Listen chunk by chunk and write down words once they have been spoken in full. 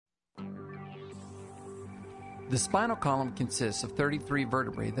The spinal column consists of 33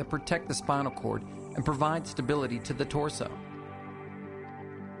 vertebrae that protect the spinal cord and provide stability to the torso.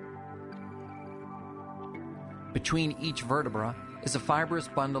 Between each vertebra is a fibrous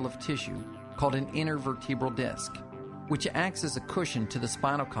bundle of tissue called an intervertebral disc, which acts as a cushion to the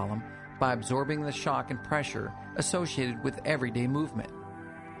spinal column by absorbing the shock and pressure associated with everyday movement.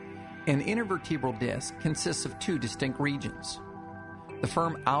 An intervertebral disc consists of two distinct regions. The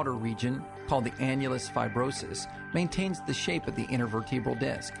firm outer region, called the annulus fibrosus, maintains the shape of the intervertebral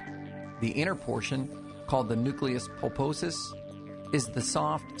disc. The inner portion, called the nucleus pulposus, is the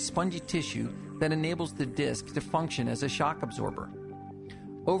soft, spongy tissue that enables the disc to function as a shock absorber.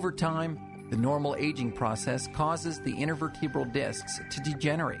 Over time, the normal aging process causes the intervertebral discs to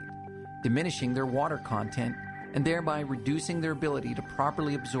degenerate, diminishing their water content and thereby reducing their ability to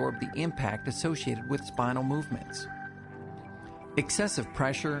properly absorb the impact associated with spinal movements. Excessive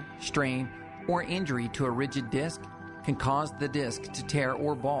pressure, strain, or injury to a rigid disc can cause the disc to tear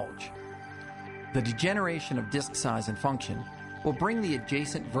or bulge. The degeneration of disc size and function will bring the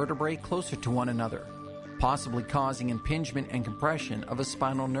adjacent vertebrae closer to one another, possibly causing impingement and compression of a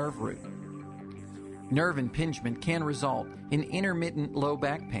spinal nerve root. Nerve impingement can result in intermittent low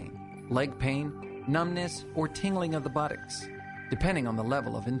back pain, leg pain, numbness, or tingling of the buttocks, depending on the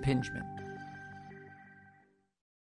level of impingement.